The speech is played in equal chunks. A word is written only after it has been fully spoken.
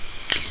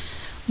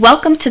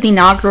Welcome to the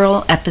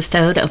inaugural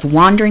episode of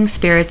Wandering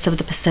Spirits of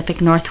the Pacific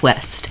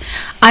Northwest.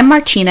 I'm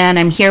Martina, and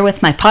I'm here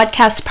with my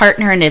podcast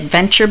partner and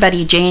adventure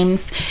buddy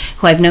James,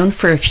 who I've known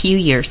for a few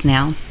years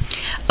now.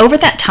 Over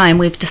that time,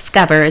 we've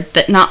discovered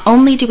that not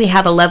only do we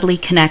have a lovely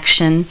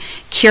connection,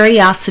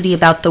 curiosity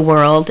about the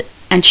world,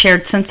 and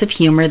shared sense of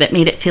humor that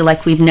made it feel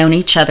like we've known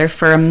each other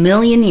for a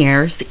million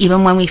years,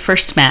 even when we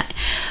first met.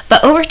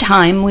 But over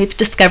time, we've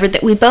discovered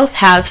that we both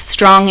have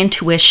strong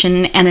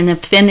intuition and an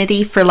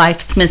affinity for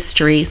life's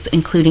mysteries,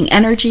 including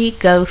energy,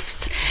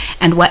 ghosts,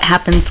 and what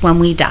happens when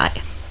we die.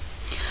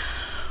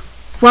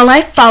 While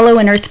I follow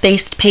an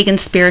earth-based pagan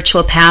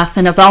spiritual path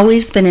and have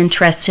always been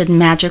interested in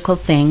magical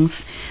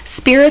things,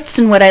 spirits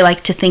and what I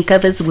like to think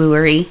of as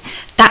wooery,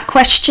 that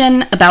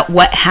question about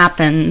what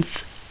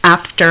happens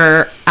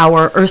after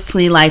our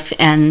earthly life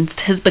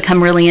ends has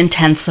become really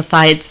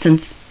intensified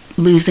since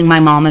losing my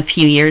mom a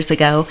few years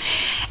ago.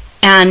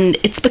 And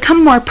it's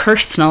become more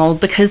personal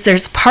because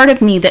there's a part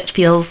of me that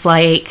feels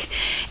like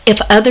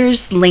if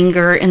others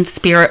linger in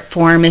spirit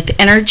form, if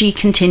energy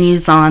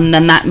continues on,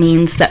 then that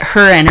means that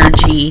her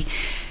energy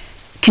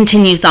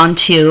continues on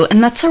too.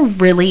 And that's a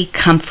really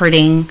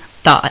comforting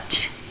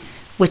thought,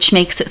 which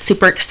makes it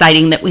super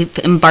exciting that we've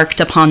embarked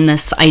upon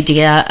this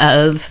idea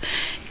of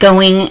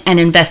going and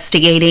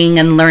investigating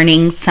and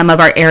learning some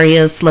of our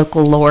area's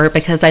local lore,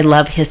 because I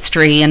love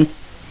history and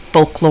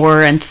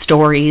folklore and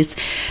stories.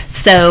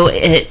 So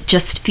it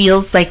just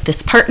feels like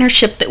this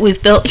partnership that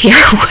we've built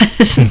here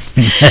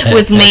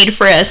was made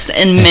for us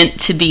and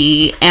meant to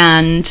be.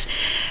 And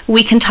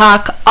we can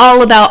talk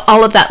all about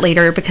all of that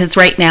later, because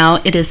right now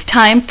it is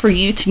time for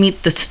you to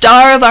meet the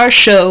star of our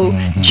show,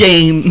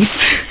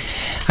 James.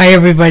 Hi,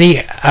 everybody.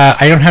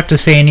 I don't have to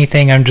say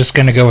anything. I'm just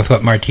going to go with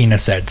what Martina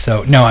said.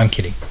 So, no, I'm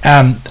kidding.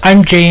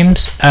 I'm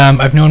James.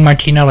 I've known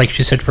Martina, like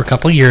she said, for a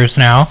couple years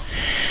now.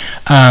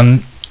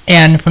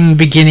 And from the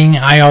beginning,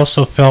 I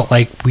also felt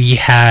like we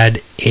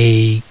had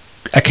a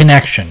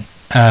connection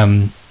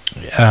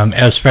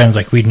as friends,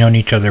 like we'd known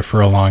each other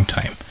for a long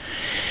time.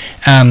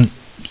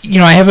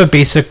 I have a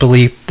basic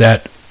belief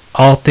that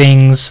all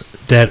things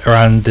that are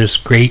on this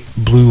great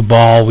blue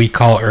ball we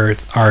call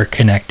Earth are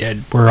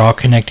connected. We're all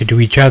connected to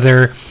each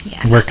other.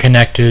 Yeah. We're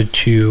connected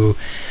to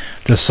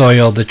the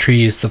soil, the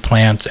trees, the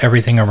plants,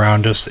 everything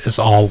around us is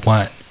all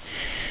one.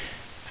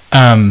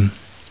 And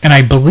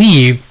I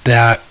believe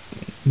that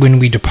when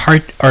we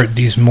depart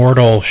these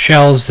mortal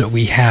shells that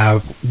we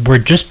have, we're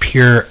just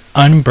pure,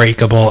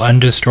 unbreakable,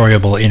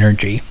 undestroyable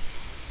energy.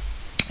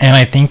 And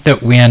I think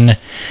that when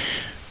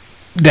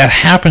that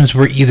happens,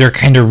 we're either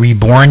kind of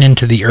reborn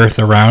into the earth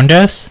around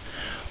us,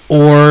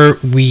 or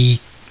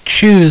we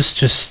choose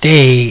to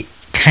stay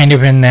kind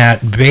of in that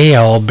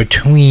veil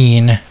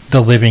between the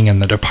living and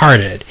the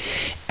departed.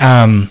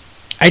 I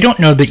don't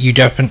know that you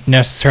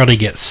necessarily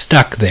get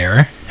stuck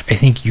there. I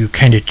think you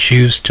kind of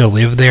choose to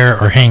live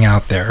there or hang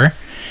out there.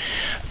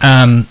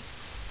 I've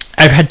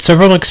had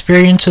several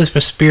experiences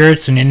with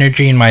spirits and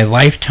energy in my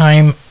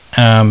lifetime.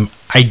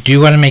 I do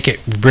want to make it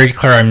very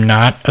clear I'm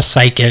not a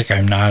psychic.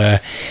 I'm not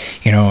a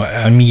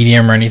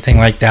medium or anything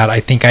like that. I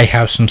think I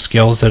have some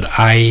skills that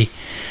I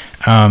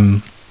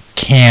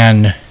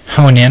can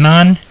hone in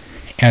on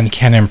and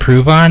can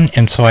improve on,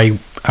 and so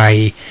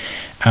I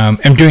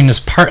am doing this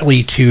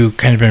partly to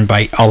kind of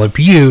invite all of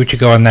you to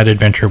go on that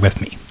adventure with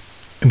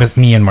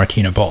me and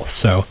Martina both.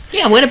 So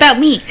yeah, what about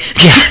me?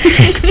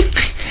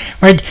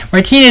 Yeah,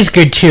 Martina's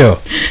good too.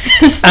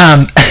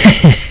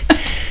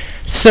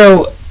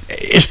 So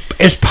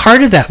as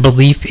part of that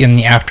belief in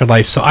the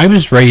afterlife, so I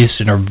was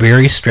raised in a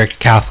very strict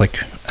Catholic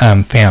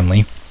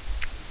family,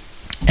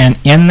 and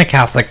in the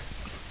Catholic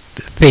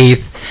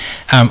faith,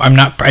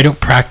 I don't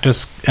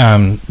practice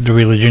the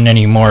religion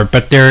anymore,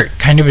 but there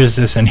kind of is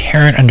this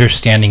inherent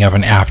understanding of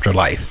an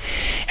afterlife,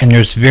 and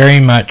there's very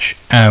much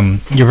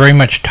you're very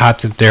much taught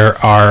that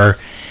there are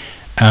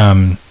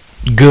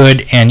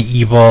good and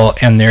evil,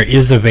 and there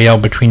is a veil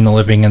between the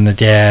living and the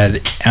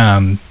dead,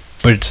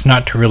 but it's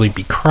not to really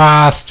be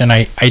crossed, and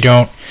I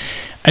don't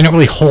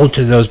really hold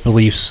to those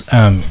beliefs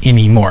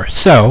anymore.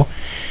 So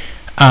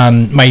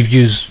my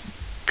views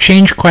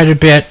change quite a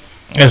bit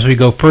as we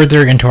go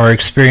further into our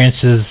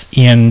experiences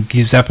in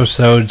these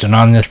episodes, and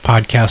on this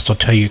podcast I'll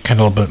tell you kind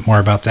of a little bit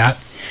more about that.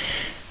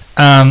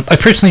 I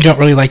personally don't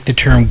really like the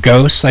term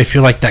ghosts. I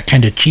feel like that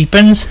kind of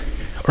cheapens,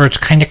 or it's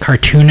kind of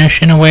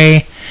cartoonish in a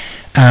way.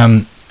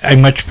 I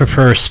much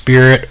prefer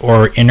spirit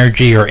or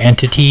energy or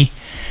entity,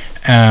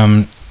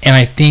 and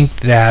I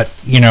think that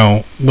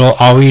we'll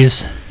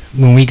always,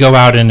 when we go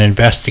out and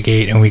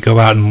investigate and we go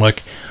out and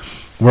look,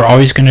 we're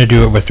always going to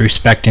do it with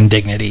respect and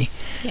dignity.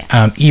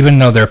 Yeah. Even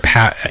though they're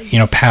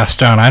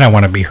passed on, I don't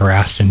want to be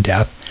harassed in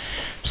death.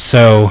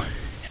 So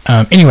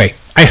anyway,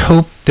 I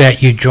hope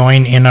that you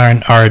join in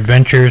on our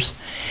adventures,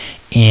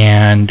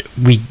 and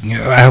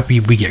I hope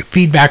we get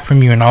feedback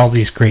from you and all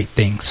these great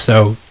things.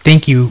 So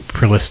thank you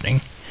for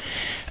listening.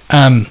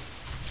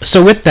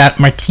 So with that,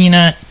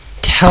 Martina,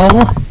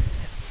 tell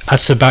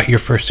us about your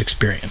first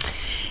experience.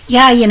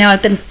 Yeah,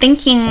 I've been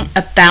thinking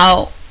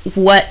about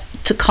what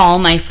to call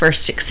my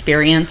first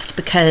experience,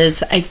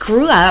 because I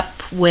grew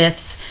up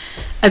with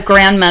a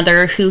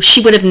grandmother who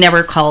she would have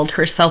never called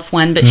herself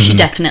one, but she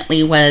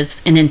definitely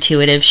was an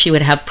intuitive. She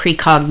would have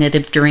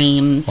precognitive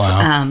dreams.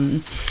 Wow.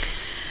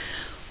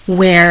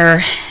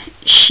 Where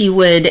she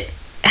would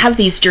have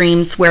these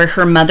dreams where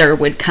her mother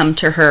would come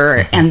to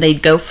her and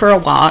they'd go for a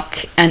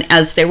walk, and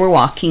as they were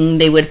walking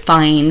they would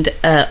find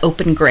an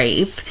open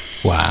grave.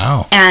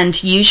 Wow.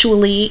 And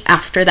usually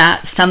after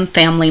that, some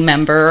family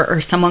member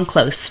or someone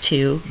close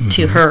to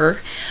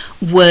her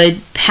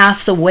would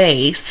pass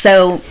away.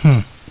 So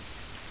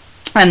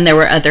and there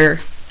were other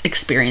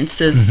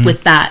experiences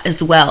with that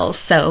as well.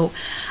 So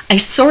I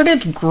sort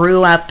of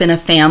grew up in a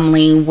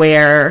family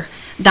where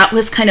that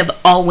was kind of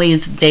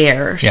always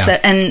there. Yeah. So,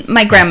 and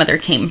my grandmother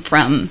came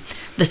from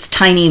this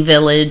tiny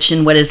village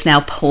in what is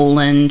now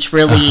Poland,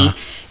 really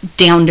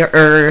down to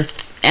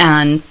earth,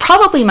 and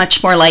probably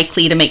much more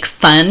likely to make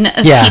fun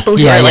of people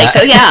who are like,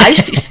 oh yeah, I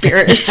see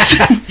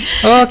spirits.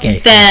 Okay.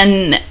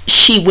 Than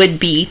she would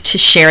be to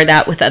share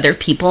that with other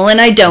people. And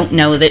I don't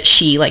know that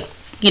she went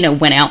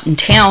out in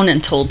town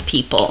and told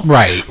people.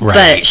 Right.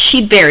 But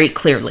she very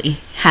clearly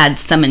had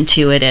some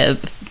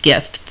intuitive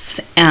gifts,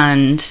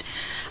 and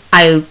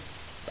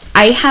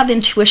I have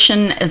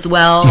intuition as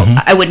well.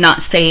 I would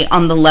not say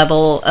on the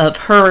level of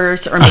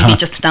hers, or maybe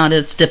just not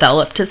as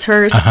developed as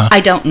hers.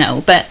 I don't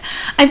know, but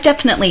I've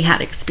definitely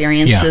had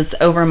experiences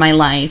over my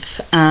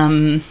life.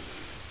 When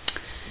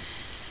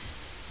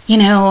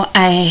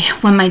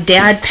my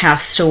dad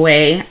passed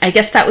away, I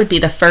guess that would be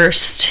the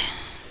first.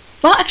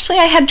 Well, actually,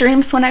 I had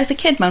dreams when I was a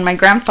kid. When my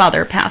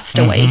grandfather passed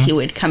away, he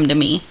would come to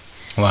me.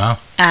 Wow.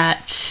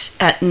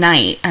 At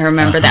night. I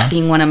remember that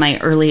being one of my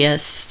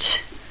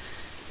earliest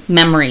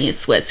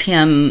memories, was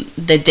him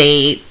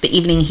the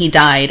evening he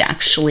died.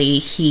 Actually,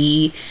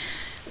 he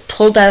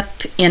pulled up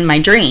in my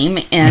dream,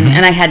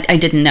 and I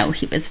didn't know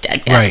he was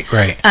dead yet.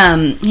 Right.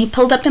 He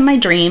pulled up in my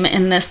dream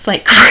in this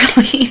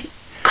really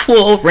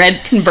cool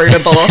red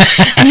convertible,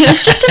 and he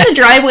was just in the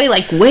driveway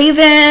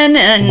waving,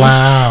 and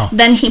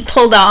then he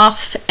pulled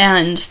off,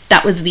 and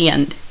that was the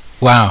end.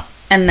 Wow.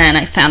 And then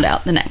I found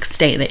out the next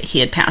day that he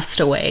had passed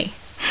away.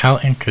 How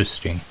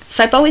interesting.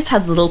 So I've always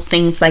had little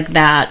things like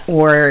that,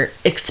 or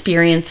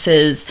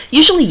experiences,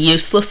 usually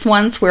useless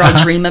ones, where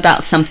I'll dream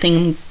about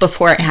something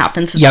before it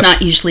happens. It's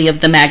not usually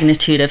of the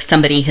magnitude of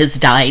somebody has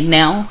died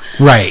now.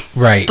 Right.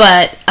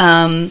 But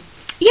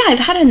I've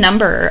had a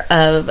number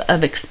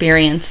of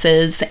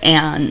experiences,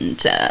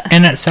 and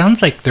it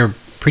sounds like they're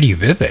pretty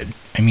vivid.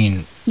 I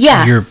mean,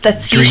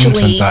 that's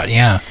usually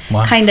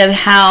kind of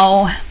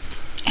how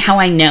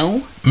I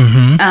know.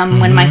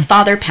 When my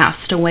father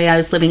passed away, I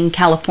was living in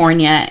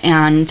California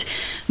and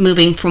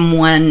moving from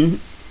one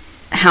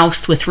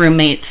house with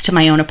roommates to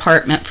my own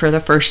apartment for the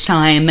first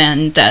time,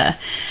 and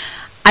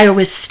I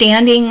was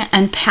standing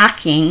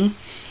unpacking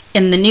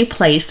in the new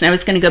place, and I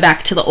was going to go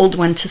back to the old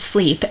one to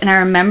sleep, and I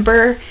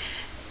remember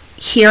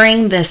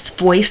hearing this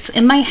voice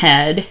in my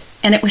head,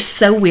 and it was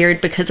so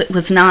weird because it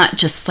was not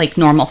just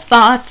normal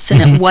thoughts,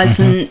 and it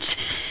wasn't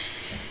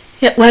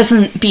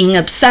being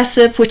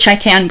obsessive, which I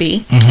can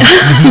be,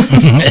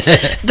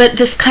 but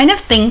this kind of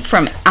thing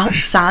from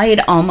outside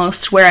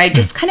almost, where I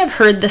just kind of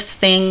heard this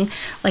thing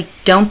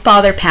don't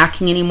bother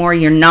packing anymore,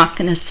 you're not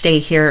going to stay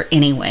here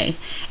anyway.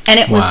 And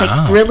it was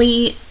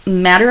really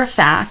matter of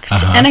fact,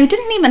 and I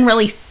didn't even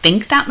really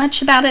think that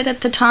much about it at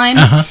the time.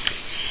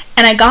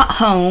 And I got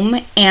home,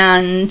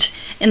 and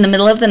in the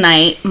middle of the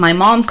night, my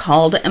mom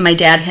called, and my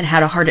dad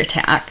had a heart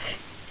attack.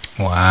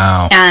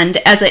 Wow. And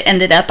as it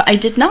ended up, I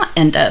did not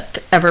end up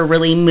ever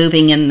really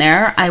moving in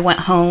there. I went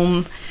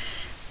home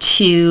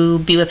to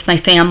be with my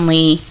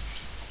family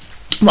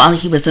while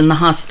he was in the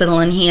hospital,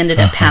 and he ended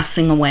up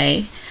passing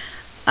away.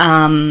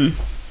 And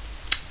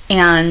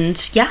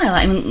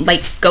I'm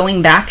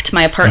going back to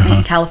my apartment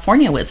in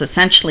California was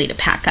essentially to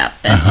pack up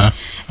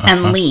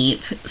and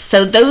leave.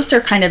 So those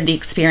are kind of the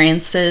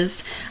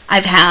experiences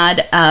I've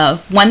had.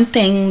 One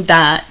thing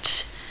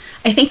that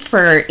I think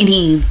for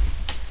any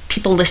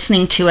people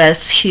listening to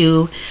us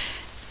who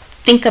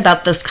think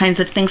about those kinds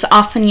of things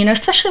often,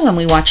 especially when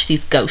we watch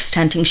these ghost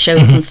hunting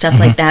shows and stuff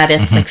like that,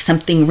 it's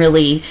something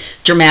really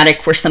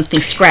dramatic where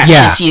something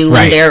scratches you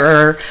and there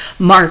are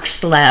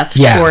marks left,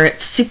 or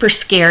it's super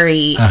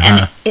scary,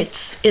 and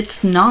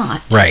it's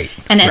not. Right.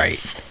 And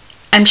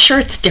I'm sure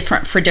it's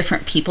different for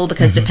different people,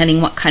 because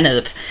depending what kind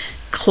of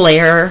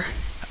clair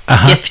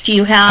gift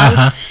you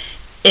have,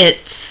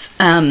 it's,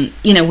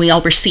 we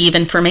all receive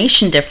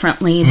information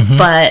differently,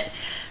 but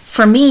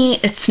for me,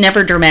 it's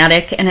never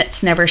dramatic and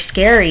it's never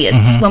scary.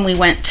 It's when we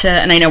went to,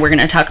 and I know we're going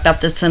to talk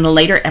about this in a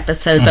later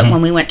episode, but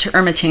when we went to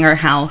Ermitinger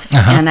House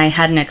and I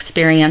had an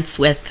experience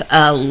with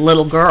a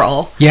little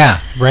girl. Yeah,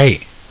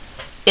 right.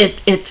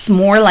 It's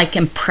more like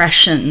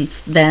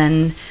impressions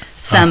than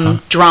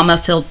some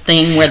drama-filled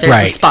thing where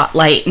there's a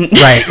spotlight. And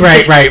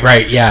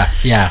right.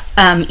 Yeah.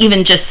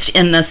 Even just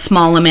in the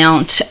small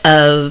amount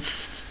of,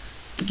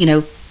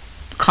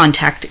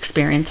 contact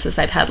experiences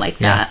I've had like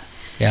that.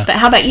 Yeah. But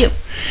how about you?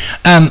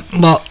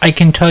 Well, I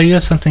can tell you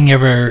if something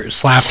ever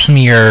slaps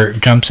me or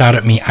jumps out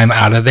at me, I'm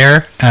out of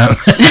there.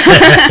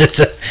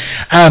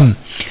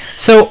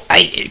 So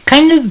I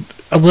kind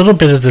of a little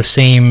bit of the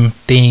same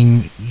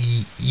thing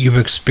you've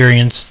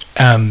experienced.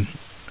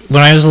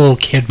 When I was a little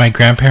kid, my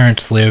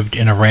grandparents lived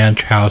in a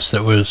ranch house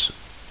that was,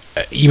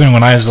 even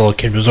when I was a little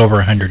kid, was over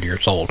 100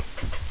 years old.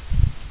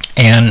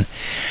 And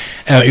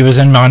it was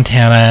in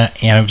Montana,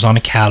 and it was on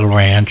a cattle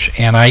ranch.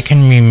 And I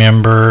can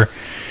remember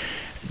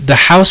the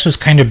house was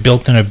kind of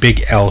built in a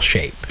big L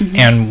shape. Mm-hmm.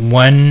 And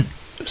one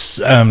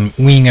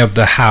wing of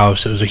the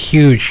house, it was a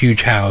huge,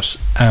 huge house,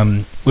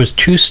 was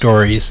 2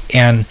 stories.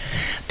 And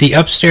the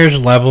upstairs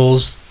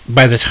levels,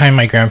 by the time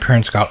my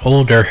grandparents got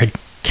older, had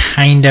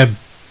kind of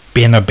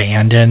been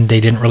abandoned.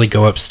 They didn't really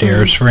go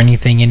upstairs for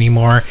anything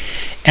anymore.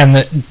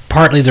 And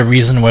partly the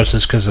reason was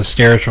because the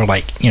stairs were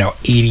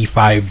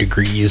 85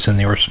 degrees and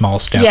they were small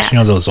steps.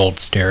 Yeah. Those old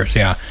stairs,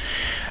 yeah.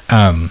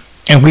 And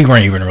we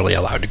weren't even really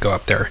allowed to go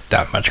up there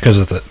that much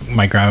because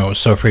my grandma was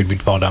so afraid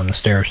we'd fall down the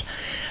stairs,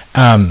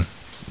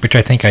 which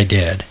I think I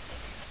did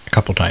a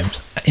couple times.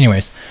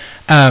 Anyways,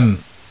 I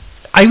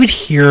would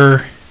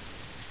hear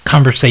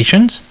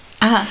conversations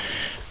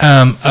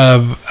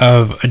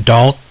of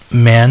adult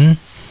men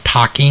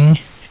talking,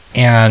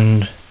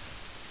 and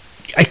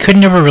I could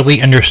never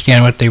really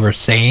understand what they were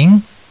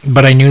saying,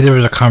 but I knew there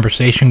was a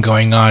conversation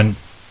going on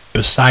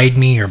beside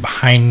me or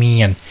behind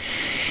me, and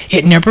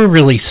it never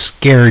really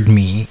scared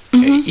me.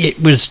 Mm-hmm.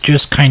 It was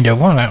just kind of,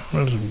 well,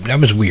 that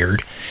was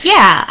weird.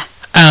 Yeah.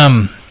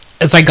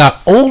 As I got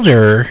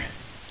older,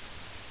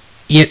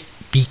 it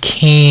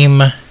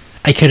became,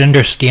 I could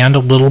understand a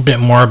little bit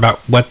more about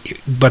what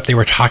they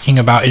were talking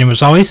about, and it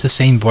was always the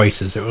same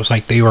voices. It was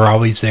like they were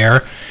always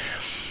there,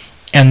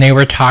 and they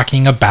were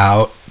talking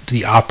about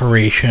the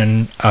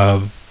operation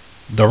of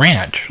the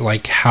ranch,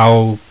 like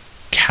how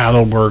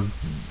cattle were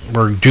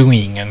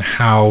doing and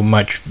how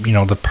much,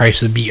 the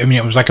price of beef. I mean,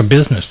 it was like a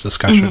business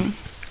discussion.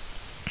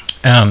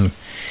 Mm-hmm.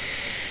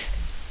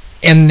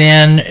 And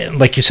then,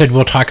 like you said,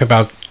 we'll talk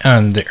about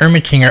the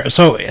Ermitinger.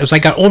 So as I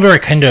got older, I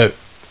kind of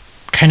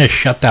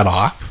shut that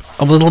off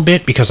a little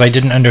bit because I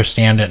didn't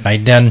understand it. And I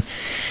then,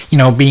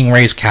 being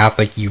raised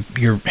Catholic,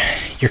 you're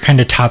kind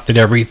of taught that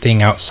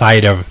everything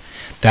outside of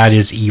that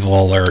is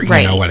evil or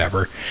right.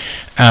 Whatever.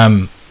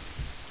 And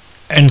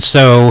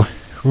so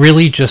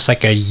really just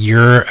like a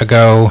year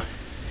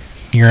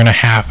and a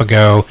half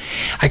ago,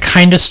 I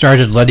kind of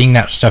started letting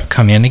that stuff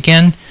come in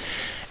again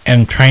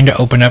and trying to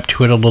open up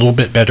to it a little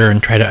bit better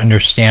and try to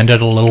understand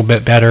it a little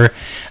bit better.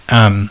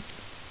 And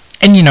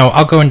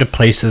I'll go into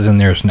places and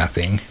there's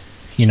nothing,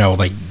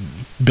 like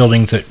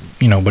buildings that,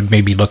 would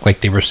maybe look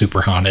like they were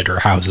super haunted, or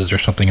houses or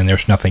something, and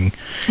there's nothing.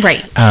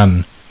 Right.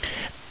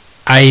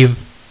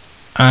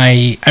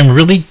 I'm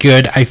really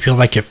good, I feel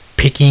like, at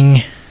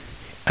picking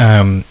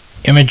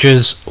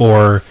images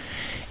or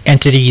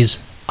entities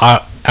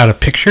out of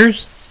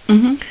pictures.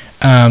 Mm-hmm.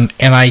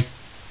 And I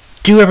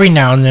do every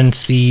now and then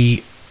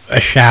see a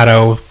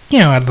shadow,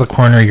 out of the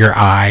corner of your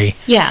eye.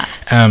 Yeah.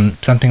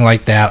 Something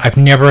like that. I've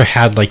never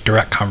had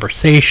direct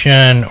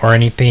conversation or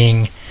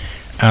anything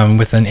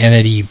with an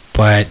entity,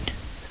 but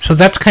so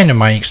that's kind of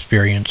my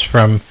experience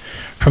from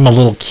a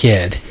little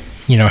kid,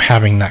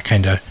 having that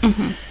kind of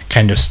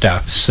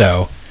stuff.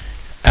 So,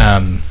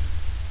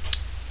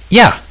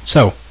 yeah.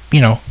 So,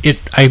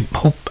 I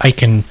hope I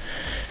can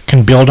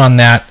build on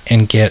that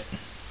and get,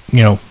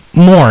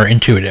 more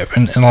intuitive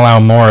and allow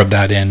more of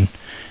that in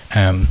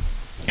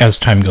as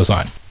time goes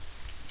on.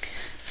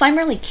 So I'm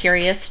really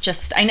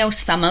curious, I know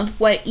some of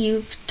what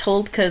you've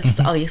told because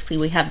mm-hmm. obviously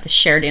we have the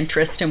shared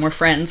interest and we're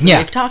friends and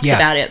we've talked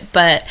about it,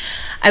 but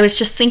I was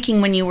just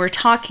thinking when you were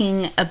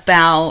talking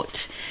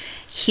about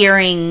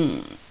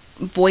hearing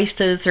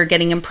voices or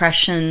getting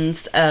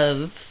impressions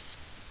of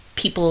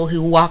people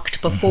who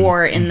walked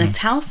before mm-hmm. in this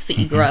house that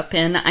you mm-hmm. grew up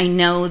in, I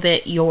know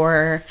that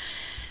where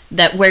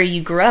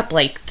you grew up,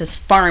 this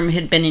farm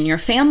had been in your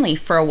family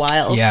for a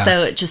while. Yeah.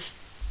 So it just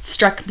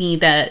struck me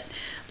that,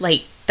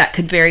 that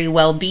could very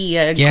well be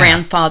a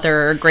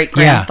grandfather or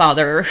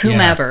great-grandfather or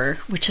whomever,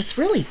 which is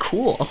really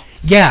cool.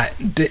 Yeah.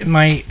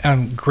 My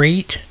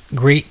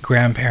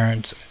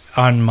great-great-grandparents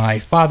on my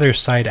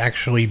father's side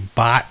actually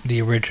bought the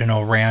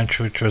original ranch,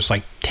 which was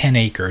 10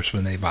 acres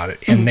when they bought it.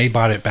 And mm-hmm. they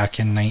bought it back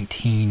in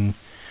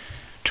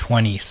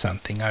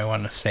 1920-something, I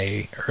want to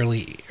say.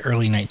 Early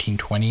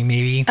 1920,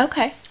 maybe.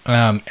 Okay.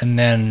 And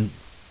then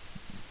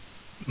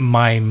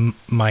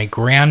my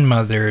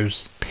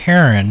grandmother's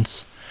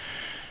parents,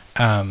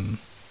 on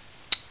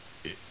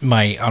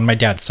my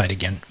dad's side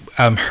again,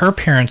 her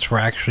parents were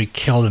actually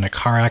killed in a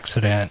car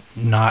accident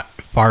not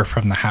far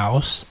from the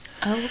house.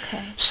 Oh,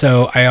 okay.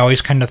 So I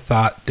always kind of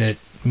thought that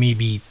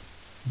maybe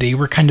they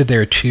were kind of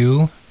there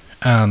too,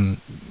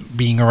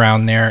 being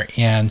around there,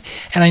 and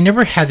I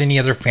never had any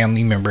other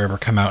family member ever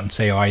come out and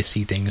say, oh, I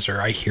see things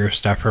or I hear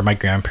stuff, or my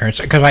grandparents,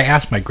 because I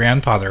asked my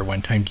grandfather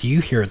one time, do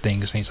you hear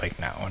things? And he's like,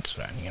 no, I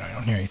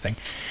don't hear anything.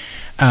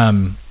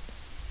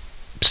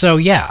 So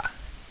yeah,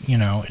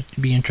 it'd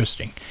be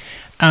interesting.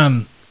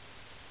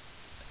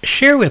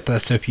 Share with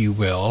us, if you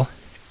will,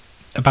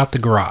 about the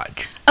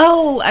garage.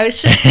 Oh, I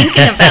was just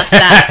thinking about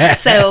that.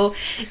 So,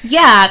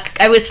 yeah,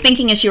 I was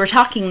thinking as you were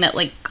talking that,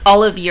 like,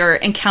 all of your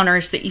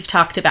encounters that you've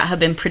talked about have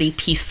been pretty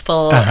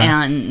peaceful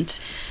and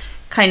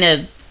kind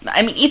of,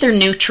 I mean, either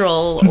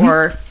neutral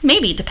or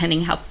maybe,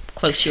 depending how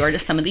close you are to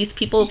some of these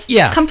people,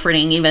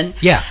 comforting even.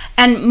 Yeah.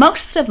 And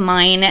most of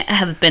mine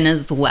have been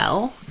as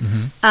well.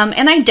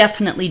 And I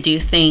definitely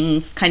do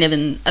things kind of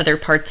in other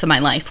parts of my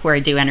life where I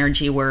do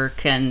energy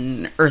work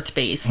and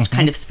earth-based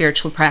kind of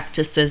spiritual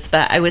practices.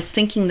 But I was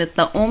thinking that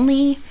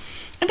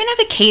I've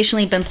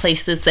occasionally been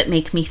places that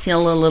make me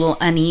feel a little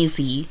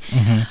uneasy.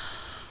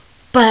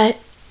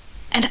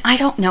 And I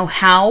don't know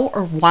how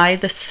or why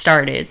this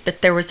started,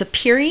 but there was a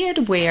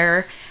period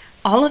where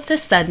all of a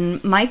sudden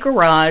my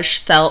garage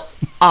felt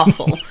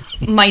awful.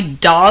 My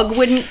dog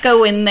wouldn't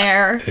go in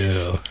there.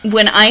 Ew.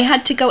 When I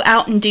had to go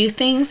out and do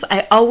things,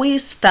 I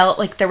always felt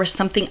like there was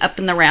something up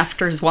in the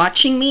rafters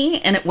watching me,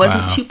 and it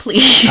wasn't too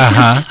pleased.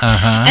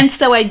 And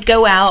so I'd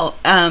go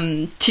out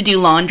to do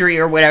laundry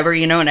or whatever,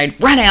 and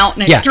I'd run out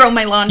and I'd throw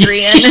my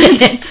laundry in and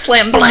then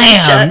slam the door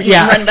shut and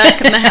run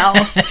back in the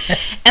house.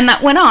 And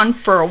that went on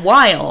for a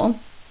while.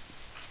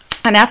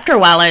 And after a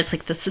while, I was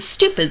like, this is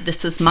stupid.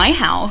 This is my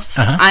house.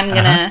 I'm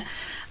going to,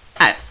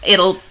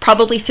 it'll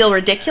probably feel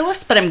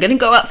ridiculous, but I'm going to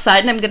go outside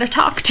and I'm going to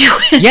talk to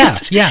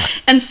it. Yeah.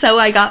 And so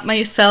I got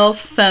myself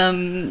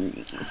some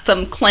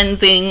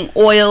cleansing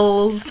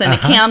oils and a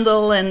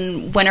candle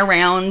and went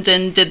around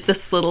and did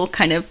this little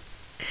kind of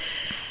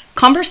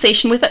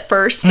conversation with it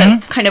first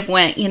that kind of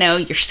went,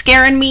 you're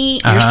scaring me,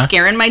 you're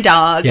scaring my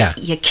dog.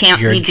 You can't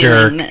be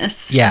doing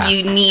this.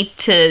 You need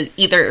to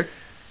either...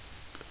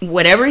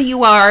 whatever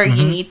you are,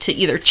 you need to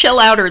either chill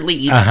out or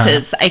leave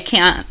because I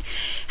can't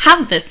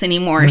have this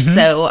anymore.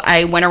 So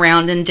I went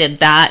around and did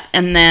that,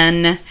 and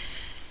then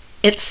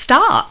it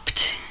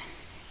stopped.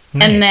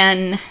 Nice. And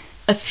then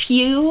a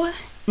few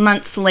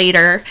months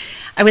later,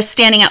 I was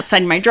standing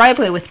outside my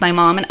driveway with my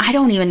mom, and I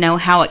don't even know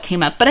how it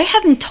came up, but I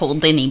hadn't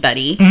told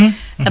anybody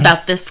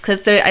about this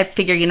because I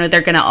figure,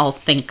 they're going to all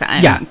think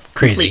I'm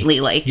completely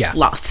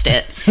lost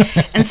it.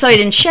 And so I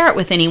didn't share it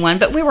with anyone,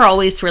 but we were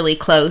always really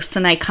close,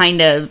 and I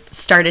kind of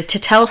started to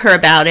tell her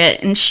about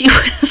it, and she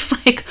was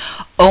like,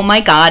 oh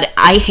my God,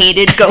 I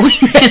hated going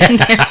in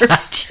there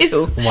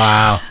too.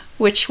 Wow.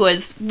 Which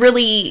was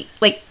really,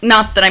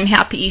 not that I'm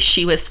happy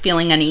she was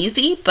feeling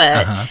uneasy,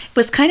 but it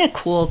was kind of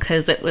cool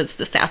because it was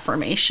this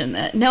affirmation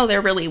that, no,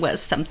 there really was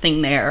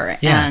something there,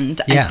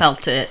 and I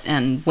felt it,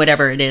 and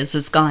whatever it is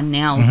gone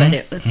now, but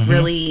it was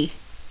really,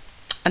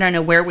 I don't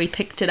know where we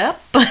picked it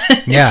up, but...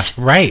 Yeah,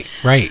 right.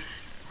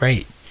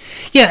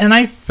 Yeah, and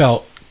I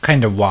felt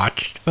kind of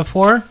watched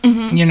before,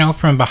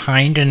 from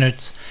behind, and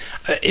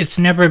it's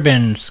never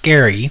been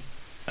scary.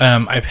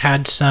 I've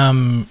had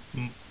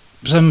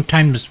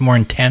sometimes more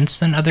intense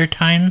than other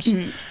times,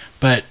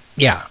 but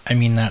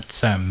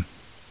that's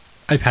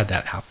I've had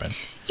that happen.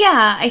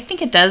 Yeah, I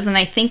think it does, and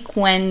I think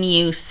when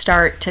you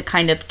start to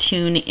kind of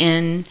tune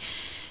in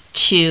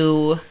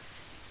to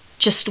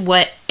just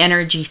what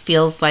energy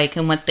feels like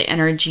and what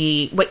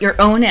your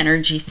own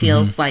energy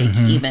feels like,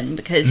 even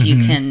because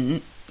you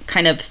can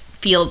kind of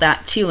feel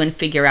that too and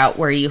figure out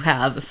where you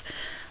have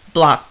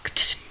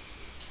blocked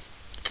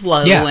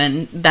flow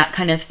and that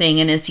kind of thing.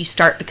 And as you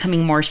start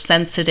becoming more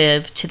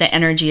sensitive to the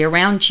energy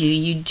around you,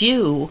 you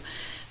do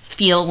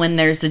feel when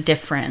there's a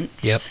difference.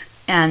 Yep.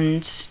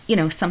 And,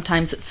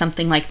 sometimes it's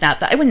something like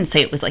that I wouldn't say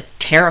it was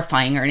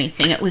terrifying or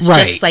anything. It was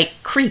just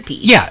creepy.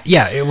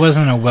 Yeah. It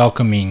wasn't a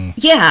welcoming.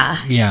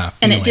 Yeah. Yeah.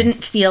 And it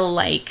didn't feel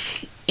like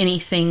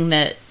anything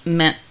that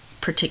meant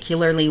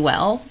particularly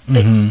well.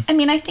 But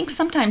I think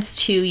sometimes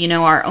too,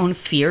 our own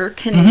fear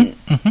can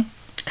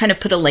kind of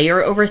put a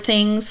layer over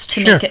things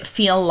to make it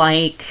feel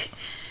like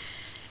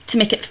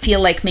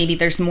maybe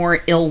there's more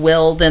ill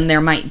will than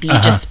there might be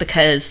just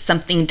because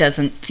something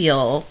doesn't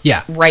feel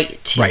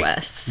right to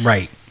us.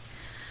 Right.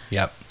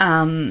 Yep.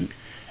 And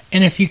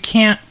if you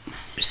can't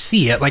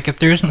see it, if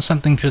there isn't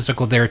something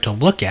physical there to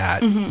look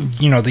at,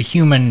 the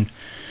human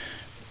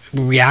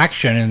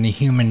reaction and the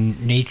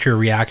human nature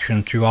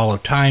reaction through all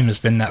of time has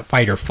been that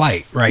fight or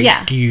flight, right?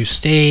 Yeah. Do you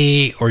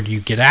stay or do you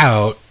get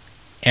out?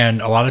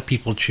 And a lot of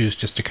people choose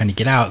just to kind of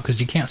get out because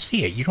you can't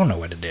see it. You don't know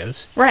what it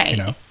is. Right.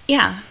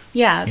 Yeah.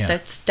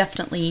 That's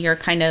definitely your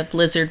kind of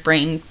lizard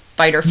brain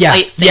fight or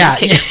flight thing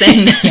kicks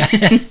in.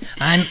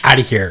 I'm out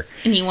of here.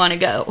 And you want to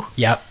go.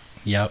 Yep.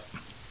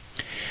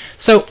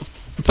 So,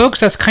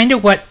 folks, that's kind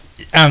of what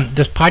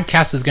this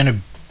podcast is going to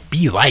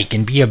be like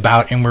and be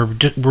about, and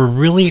we're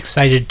really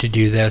excited to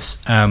do this.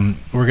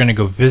 We're going to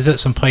go visit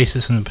some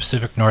places in the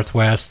Pacific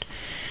Northwest.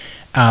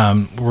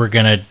 We're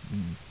going to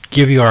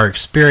give you our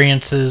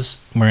experiences.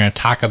 We're going to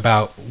talk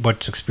about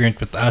what's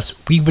experienced with us.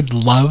 We would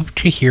love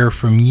to hear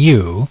from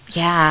you.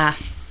 Yeah.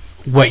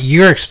 What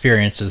your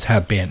experiences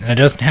have been. And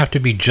it doesn't have to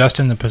be just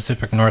in the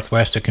Pacific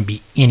Northwest. It can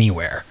be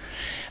anywhere.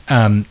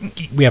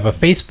 We have a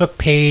Facebook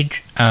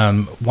page,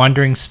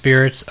 Wandering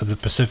Spirits of the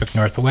Pacific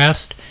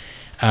Northwest.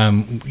 We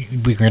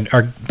are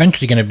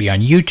eventually going to be on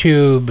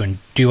YouTube and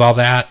do all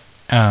that.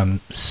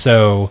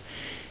 So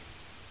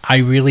I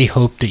really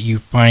hope that you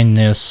find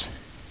this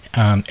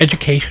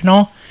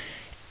educational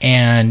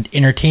and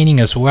entertaining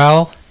as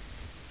well.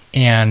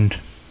 And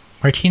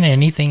Martina,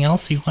 anything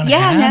else you want to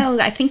add? Yeah, no,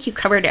 I think you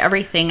covered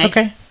everything.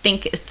 Okay. I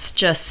think it's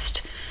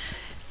just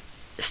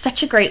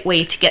such a great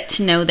way to get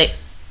to know that,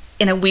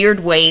 in a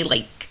weird way,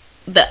 like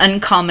the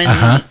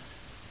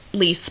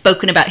uncommonly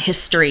spoken about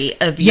history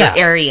of your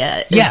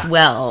area as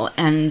well.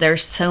 And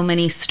there's so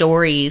many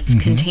stories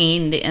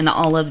contained in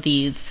all of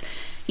these,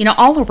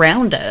 all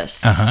around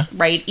us,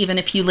 right? Even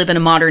if you live in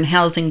a modern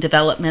housing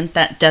development,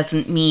 that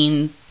doesn't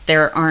mean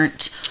there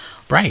aren't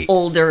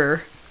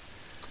older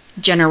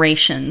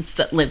generations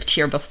that lived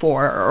here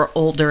before, or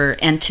older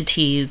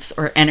entities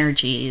or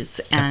energies.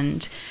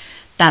 And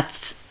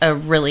that's a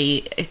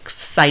really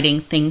exciting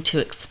thing to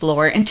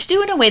explore, and to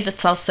do in a way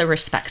that's also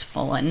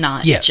respectful and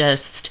not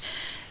just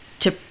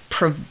to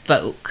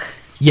provoke,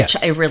 which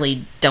I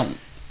really don't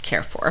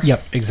care for.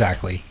 Yep,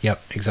 exactly.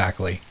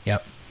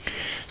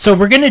 So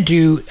we're going to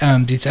do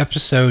these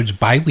episodes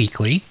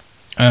bi-weekly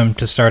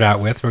to start out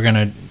with. We're going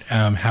to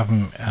have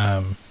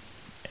them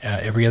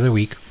every other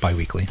week.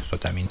 Bi-weekly is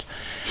what that means.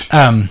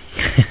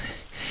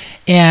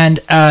 And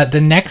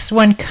the next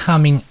one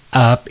coming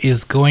up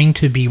is going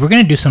to be, we're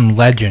going to do some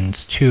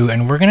legends too,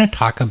 and we're going to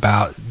talk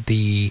about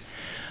the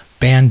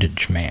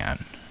Bandage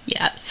Man.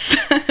 Yes.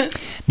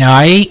 Now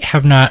I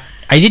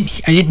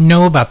didn't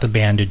know about the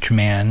Bandage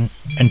Man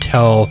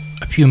until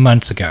a few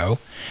months ago,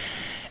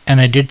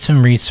 and I did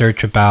some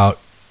research about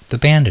the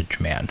Bandage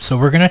Man. So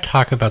we're going to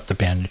talk about the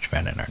Bandage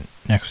Man in our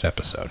next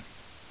episode.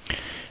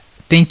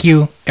 Thank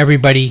you,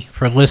 everybody,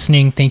 for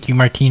listening. Thank you,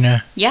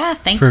 Martina. Yeah,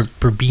 thanks.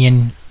 For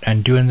being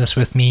and doing this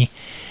with me.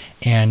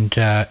 And,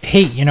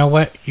 hey, you know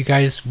what, you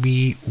guys?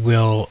 We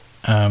will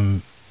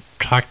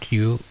talk to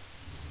you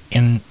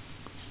in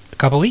a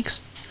couple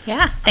weeks.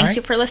 Yeah, thank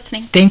you for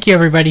listening. Thank you,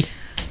 everybody.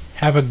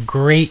 Have a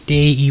great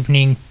day,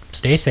 evening.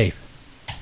 Stay safe.